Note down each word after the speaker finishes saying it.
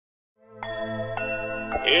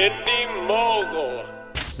Indy Mogul.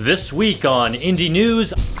 This week on Indy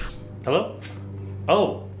News. Hello?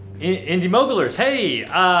 Oh, Indy Mogulers. Hey,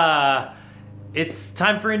 it's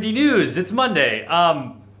time for Indy News. It's Monday.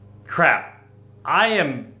 Crap. I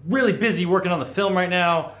am really busy working on the film right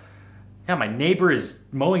now. Yeah, my neighbor is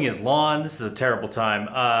mowing his lawn. This is a terrible time.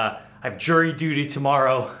 I have jury duty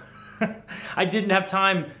tomorrow. I didn't have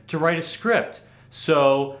time to write a script.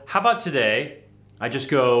 So how about today, I just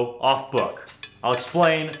go off book. I'll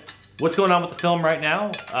explain what's going on with the film right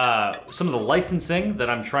now, some of the licensing that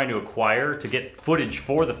I'm trying to acquire to get footage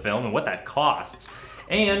for the film and what that costs.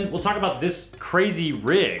 And we'll talk about this crazy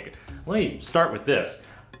rig. Let me start with this.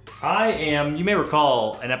 You may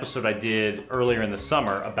recall an episode I did earlier in the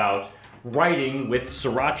summer about writing with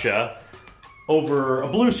Sriracha over a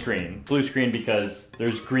blue screen. Blue screen because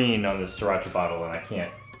there's green on this Sriracha bottle and I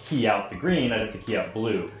can't key out the green, I'd have to key out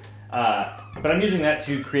blue. But I'm using that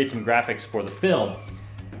to create some graphics for the film.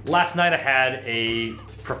 Last night I had a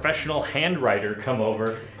professional handwriter come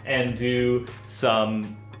over and do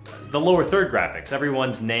the lower third graphics,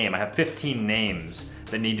 everyone's name. I have 15 names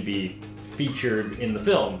that need to be featured in the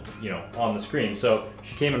film, on the screen. So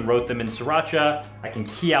she came and wrote them in Sriracha. I can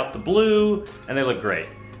key out the blue and they look great.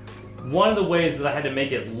 One of the ways that I had to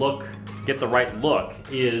make it get the right look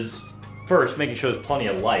is first making sure there's plenty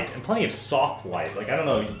of light and plenty of soft light. Like, I don't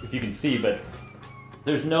know if you can see, but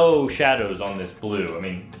there's no shadows on this blue. I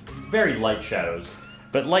mean, very light shadows,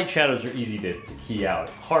 but light shadows are easy to key out.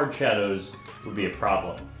 Hard shadows would be a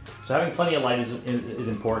problem. So having plenty of light is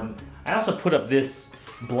important. I also put up this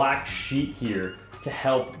black sheet here to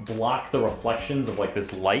help block the reflections of like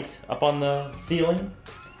this light up on the ceiling,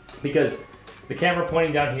 because the camera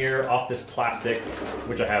pointing down here off this plastic,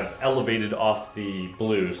 which I have elevated off the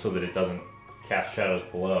blue so that it doesn't cast shadows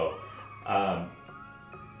below.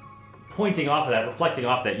 Pointing off of that, reflecting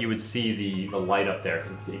off that, you would see the light up there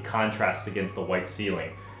because it contrasts against the white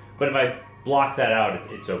ceiling. But if I block that out,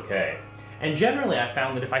 it's okay. And generally I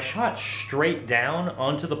found that if I shot straight down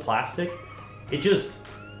onto the plastic, it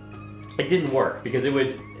didn't work because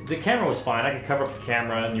the camera was fine. I could cover up the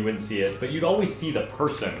camera and you wouldn't see it, but you'd always see the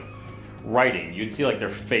person writing. You'd see like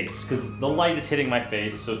their face because the light is hitting my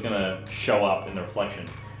face, so it's gonna show up in the reflection.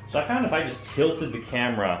 So I found if I just tilted the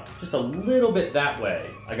camera just a little bit that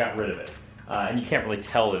way, I got rid of it. And you can't really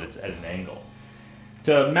tell that it's at an angle.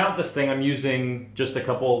 To mount this thing, I'm using just a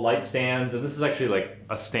couple light stands, and this is actually like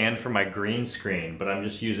a stand for my green screen, but I'm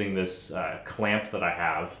just using this clamp that I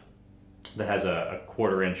have that has a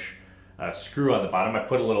 1/4 inch screw on the bottom. I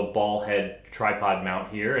put a little ball head tripod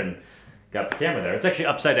mount here and got the camera there. It's actually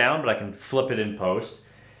upside down, but I can flip it in post.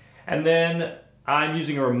 And then I'm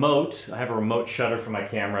using a remote. I have a remote shutter for my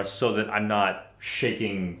camera so that I'm not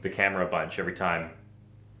shaking the camera a bunch every time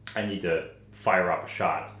I need to fire off a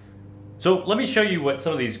shot. So let me show you what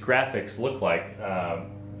some of these graphics look like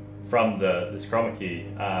from this chroma key.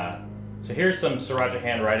 So here's some Sriracha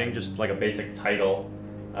handwriting, just like a basic title.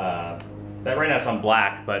 That right now it's on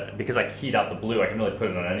black, but because I keyed out the blue, I can really put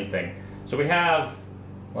it on anything. So we have,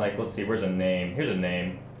 like, let's see, where's a name? Here's a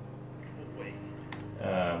name.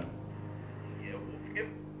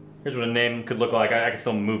 Here's what a name could look like. I can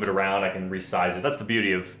still move it around, I can resize it. That's the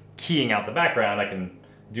beauty of keying out the background. I can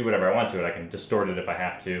do whatever I want to it. I can distort it if I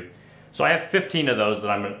have to. So I have 15 of those that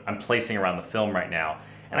I'm placing around the film right now.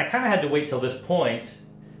 And I kind of had to wait till this point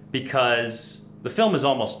because the film is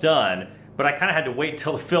almost done, but I kind of had to wait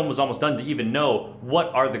till the film was almost done to even know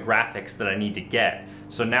what are the graphics that I need to get.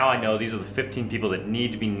 So now I know these are the 15 people that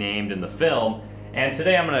need to be named in the film. And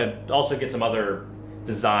today I'm going to also get some other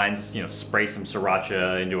designs, spray some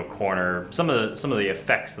Sriracha into a corner, some of the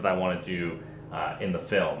effects that I want to do in the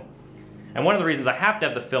film. And one of the reasons I have to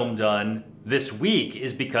have the film done this week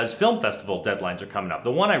is because film festival deadlines are coming up.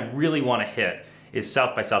 The one I really want to hit is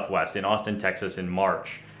South by Southwest in Austin, Texas in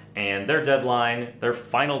March. And their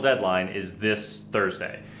final deadline is this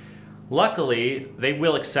Thursday. Luckily, they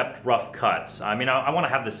will accept rough cuts. I mean, I want to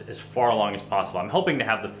have this as far along as possible. I'm hoping to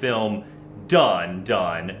have the film done.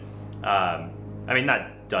 I mean,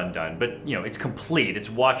 not done, but it's complete, it's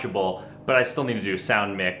watchable, but I still need to do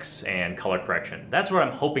sound mix and color correction. That's what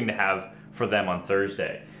I'm hoping to have for them on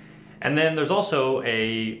Thursday. And then there's also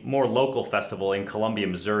a more local festival in Columbia,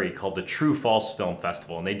 Missouri called the True False Film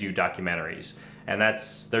Festival, and they do documentaries. And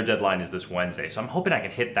their deadline is this Wednesday, so I'm hoping I can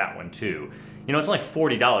hit that one too. It's only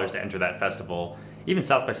 $40 to enter that festival. Even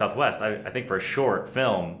South by Southwest, I think for a short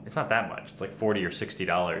film, it's not that much. It's like $40 or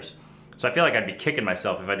 $60. So I feel like I'd be kicking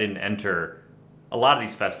myself if I didn't enter a lot of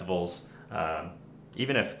these festivals,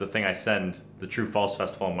 even if the thing I send, the True False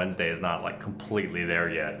Festival on Wednesday, is not like completely there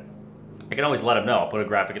yet. I can always let them know. I'll put a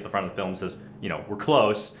graphic at the front of the film that says, we're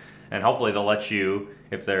close, and hopefully they'll let you,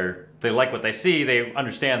 if they like what they see, they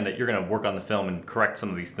understand that you're going to work on the film and correct some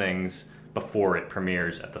of these things before it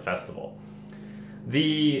premieres at the festival.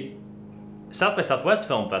 The South by Southwest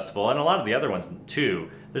Film Festival, and a lot of the other ones too,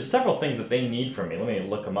 there's several things that they need from me. Let me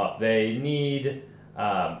look them up. They need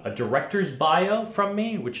a director's bio from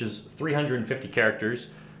me, which is 350 characters.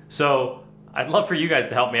 So I'd love for you guys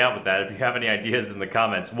to help me out with that. If you have any ideas in the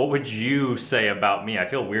comments, what would you say about me? I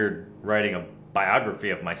feel weird writing a biography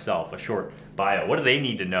of myself, a short bio. What do they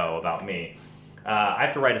need to know about me? I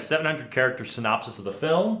have to write a 700-character synopsis of the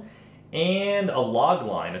film and a log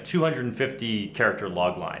line, a 250-character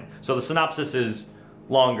log line. So the synopsis is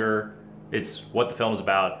longer. It's what the film is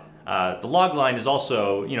about. The log line is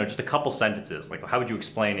also, just a couple sentences. Like, how would you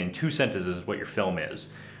explain in 2 sentences what your film is?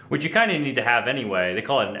 Which you kind of need to have anyway. They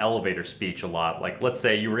call it an elevator speech a lot. Like, let's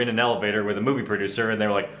say you were in an elevator with a movie producer and they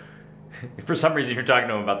were like, for some reason you're talking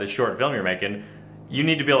to them about this short film you're making, you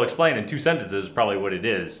need to be able to explain in 2 sentences probably what it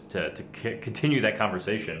is to continue that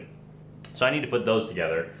conversation. So I need to put those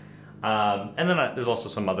together. And then there's also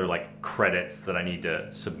some other like credits that I need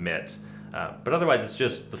to submit. But otherwise it's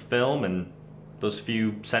just the film and those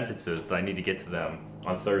few sentences that I need to get to them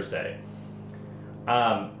on Thursday.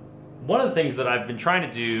 One of the things that I've been trying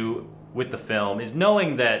to do with the film is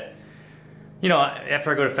knowing that,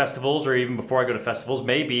 after I go to festivals or even before I go to festivals,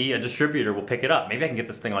 maybe a distributor will pick it up. Maybe I can get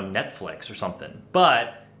this thing on Netflix or something.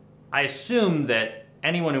 But I assume that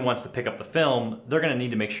anyone who wants to pick up the film, they're going to need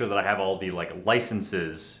to make sure that I have all the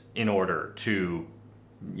licenses in order to,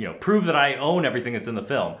 prove that I own everything that's in the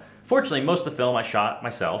film. Fortunately, most of the film I shot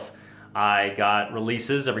myself. I got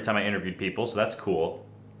releases every time I interviewed people, so that's cool.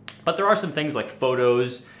 But there are some things like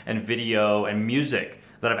photos and video and music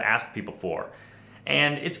that I've asked people for.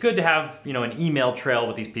 And it's good to have, an email trail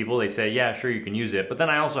with these people. They say, yeah, sure, you can use it. But then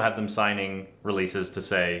I also have them signing releases to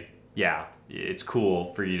say, yeah, it's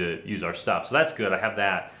cool for you to use our stuff. So that's good, I have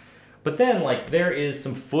that. But then, there is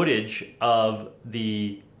some footage of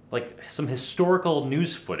some historical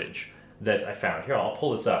news footage that I found. Here, I'll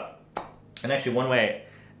pull this up. And actually, one way,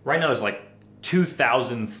 right now there's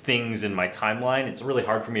 2,000 things in my timeline. It's really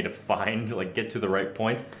hard for me to find, get to the right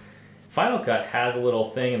points. Final Cut has a little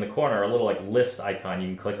thing in the corner, a little list icon you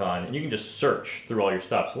can click on, and you can just search through all your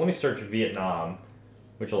stuff. So let me search Vietnam,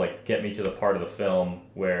 which will get me to the part of the film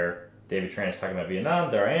where David Tran is talking about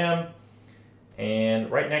Vietnam. There I am.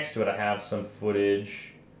 And right next to it I have some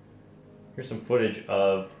footage. Here's some footage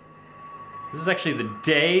of, this is actually the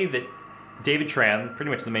day that David Tran,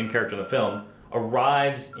 pretty much the main character in the film,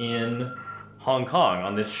 arrives in Hong Kong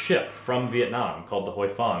on this ship from Vietnam called the Hoi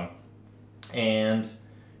Fong. And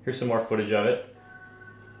here's some more footage of it.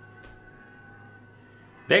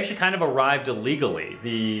 They actually kind of arrived illegally.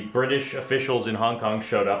 The British officials in Hong Kong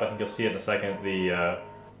showed up. I think you'll see it in a second.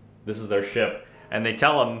 This is their ship. And they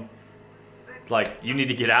tell them, you need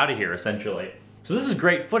to get out of here, essentially. So this is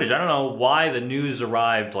great footage. I don't know why the news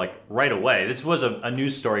arrived, right away. This was a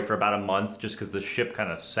news story for about a month, just because the ship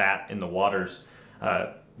kind of sat in the waters.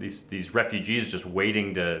 These refugees just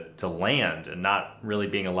waiting to land and not really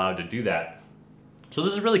being allowed to do that. So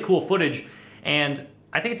this is really cool footage, and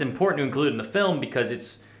I think it's important to include in the film because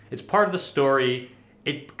it's part of the story.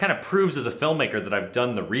 It kind of proves as a filmmaker that I've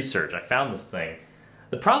done the research. I found this thing.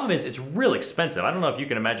 The problem is it's real expensive. I don't know if you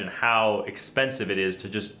can imagine how expensive it is to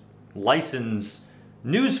just license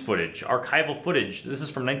news footage, archival footage. This is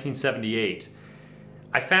from 1978.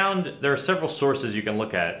 I found there are several sources you can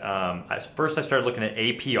look at. First I started looking at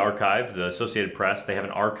AP Archive, the Associated Press. They have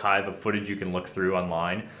an archive of footage you can look through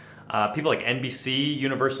online. People like NBC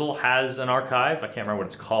Universal has an archive. I can't remember what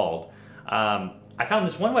it's called. I found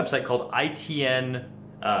this one website called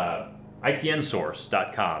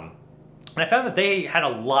itnsource.com. And I found that they had a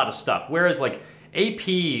lot of stuff. Whereas AP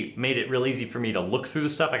made it real easy for me to look through the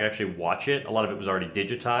stuff. I could actually watch it. A lot of it was already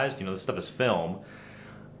digitized. This stuff is film.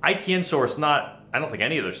 ITN Source, I don't think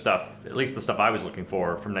any of their stuff, at least the stuff I was looking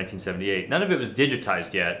for from 1978, none of it was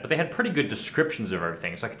digitized yet, but they had pretty good descriptions of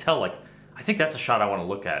everything. So I could tell, I think that's a shot I want to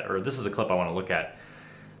look at, or this is a clip I want to look at.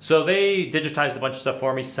 So they digitized a bunch of stuff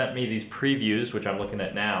for me, sent me these previews, which I'm looking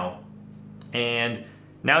at now. And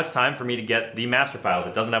now it's time for me to get the master file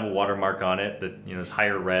that doesn't have a watermark on it, that is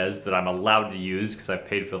higher res, that I'm allowed to use because I've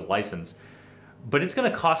paid for the license. But it's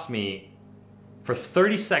going to cost me, for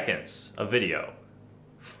 30 seconds of video,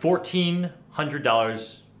 $1,400,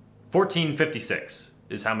 $1,456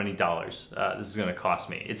 is how many dollars this is going to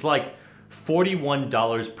cost me. It's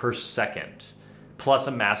 $41 per second plus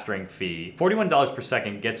a mastering fee. $41 per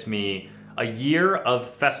second gets me a year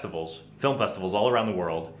of festivals, film festivals all around the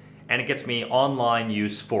world, and it gets me online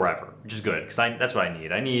use forever, which is good because that's what I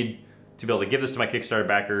need. I need to be able to give this to my Kickstarter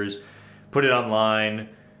backers, put it online,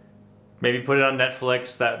 Maybe put it on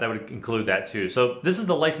Netflix, that would include that too. So this is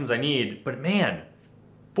the license I need, but man,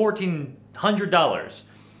 $1,400.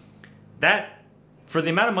 That, for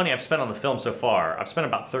the amount of money I've spent on the film so far, I've spent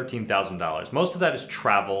about $13,000. Most of that is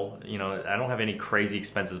travel. You know, I don't have any crazy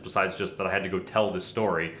expenses besides just that I had to go tell this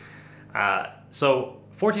story. So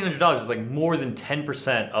 $1,400 is like more than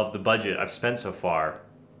 10% of the budget I've spent so far.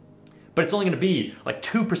 But it's only gonna be like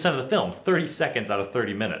 2% of the film, 30 seconds out of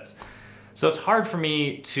 30 minutes. So it's hard for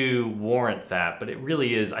me to warrant that, but it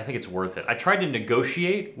really is, I think it's worth it. I tried to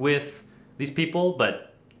negotiate with these people,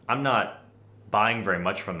 but I'm not buying very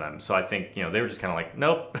much from them. So I think, you know, they were just kind of like,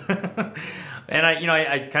 nope. And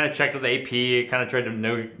I kind of checked with AP, kind of tried to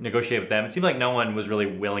negotiate with them. It seemed like no one was really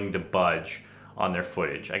willing to budge on their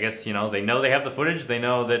footage. I guess, you know they have the footage, they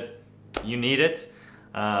know that you need it.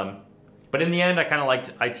 But in the end, I kind of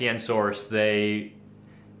liked ITN Source. They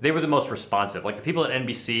were the most responsive. Like the people at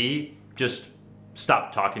NBC just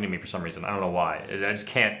stopped talking to me for some reason. I don't know why.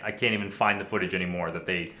 I can't even find the footage anymore that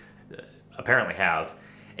they apparently have.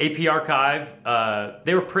 AP Archive,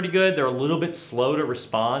 they were pretty good. They're a little bit slow to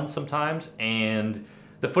respond sometimes, and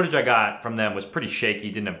the footage I got from them was pretty shaky,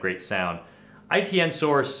 didn't have great sound. ITN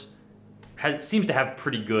Source seems to have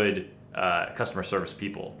pretty good customer service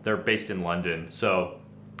people. They're based in London, so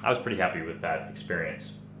I was pretty happy with that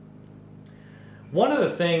experience. One other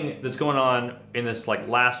thing that's going on in this like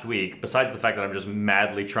last week, besides the fact that I'm just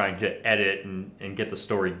madly trying to edit and get the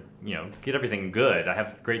story, you know, get everything good. I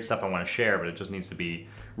have great stuff I want to share, but it just needs to be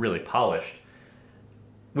really polished.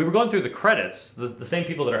 We were going through the credits. The same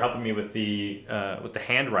people that are helping me with the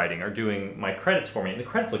handwriting are doing my credits for me, and the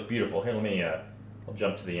credits look beautiful. Here, let me, I'll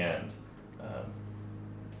jump to the end.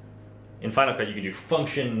 In Final Cut, you can do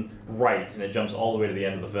function right, and it jumps all the way to the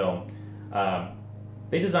end of the film.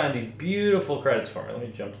 They designed these beautiful credits for me. Let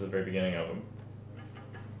me jump to the very beginning of them.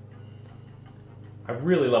 I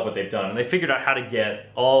really love what they've done, and they figured out how to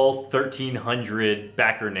get all 1,300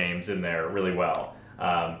 backer names in there really well.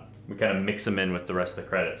 We kind of mix them in with the rest of the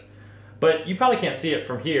credits. But you probably can't see it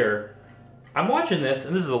from here. I'm watching this,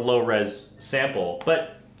 and this is a low-res sample,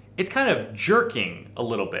 but it's kind of jerking a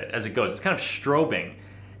little bit as it goes. It's kind of strobing,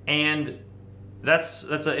 and it's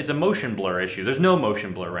a motion blur issue. There's no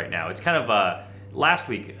motion blur right now. It's kind of on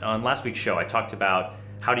last week's show, I talked about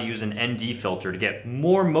how to use an ND filter to get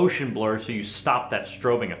more motion blur so you stop that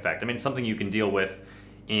strobing effect. I mean, it's something you can deal with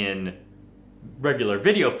in regular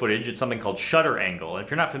video footage. It's something called shutter angle. And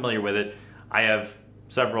if you're not familiar with it, I have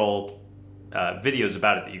several videos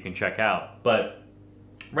about it that you can check out. But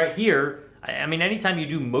right here, I mean, anytime you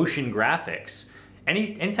do motion graphics,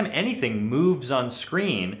 anytime anything moves on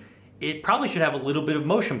screen, it probably should have a little bit of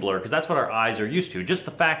motion blur because that's what our eyes are used to. Just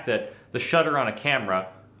the fact that the shutter on a camera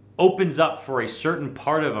opens up for a certain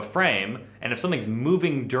part of a frame, and if something's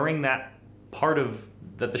moving during that part of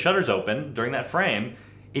that the shutter's open during that frame,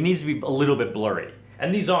 it needs to be a little bit blurry.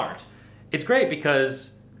 And these aren't. It's great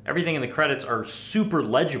because everything in the credits are super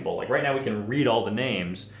legible. Like right now we can read all the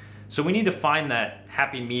names. So we need to find that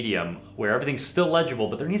happy medium where everything's still legible,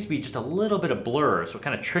 but there needs to be just a little bit of blur so it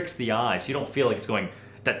kind of tricks the eye so you don't feel like it's going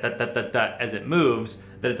dot, dot, dot, dot, dot as it moves,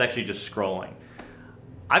 that it's actually just scrolling.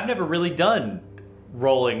 I've never really done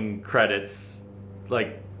rolling credits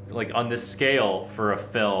like on this scale for a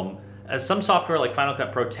film. As some software like Final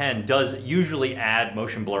Cut Pro 10 does usually add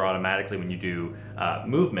motion blur automatically when you do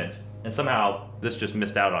movement, and somehow this just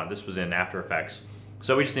missed out on. This was in After Effects.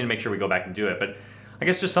 So we just need to make sure we go back and do it. But I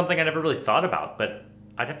guess just something I never really thought about, but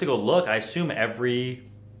I'd have to go look. I assume every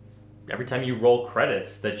time you roll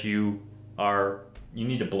credits that you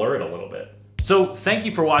need to blur it a little bit. So thank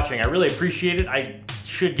you for watching. I really appreciate it. I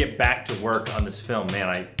should get back to work on this film. Man,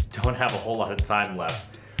 I don't have a whole lot of time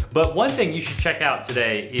left. But one thing you should check out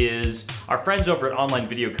today is our friends over at Online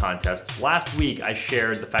Video Contests. Last week, I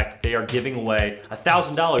shared the fact that they are giving away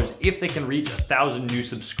 $1,000 if they can reach 1,000 new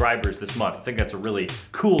subscribers this month. I think that's a really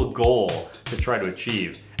cool goal to try to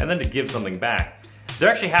achieve, and then to give something back. They're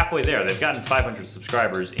actually halfway there. They've gotten 500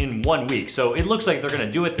 subscribers in 1 week, so it looks like they're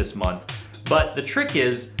gonna do it this month. But the trick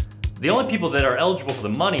is, the only people that are eligible for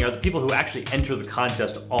the money are the people who actually enter the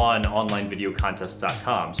contest on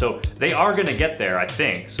onlinevideocontests.com. So they are gonna get there, I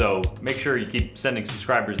think. So make sure you keep sending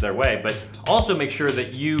subscribers their way, but also make sure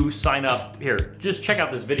that you sign up. Here, just check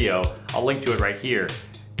out this video. I'll link to it right here.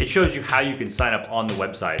 It shows you how you can sign up on the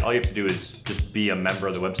website. All you have to do is just be a member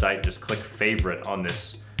of the website, just click favorite on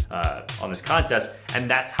this contest, and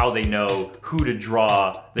that's how they know who to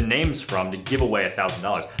draw the names from to give away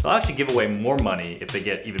 $1,000. They'll actually give away more money if they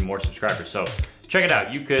get even more subscribers. So check it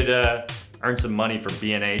out. You could earn some money for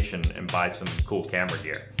B&H and buy some cool camera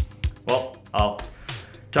gear. Well, I'll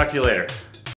talk to you later.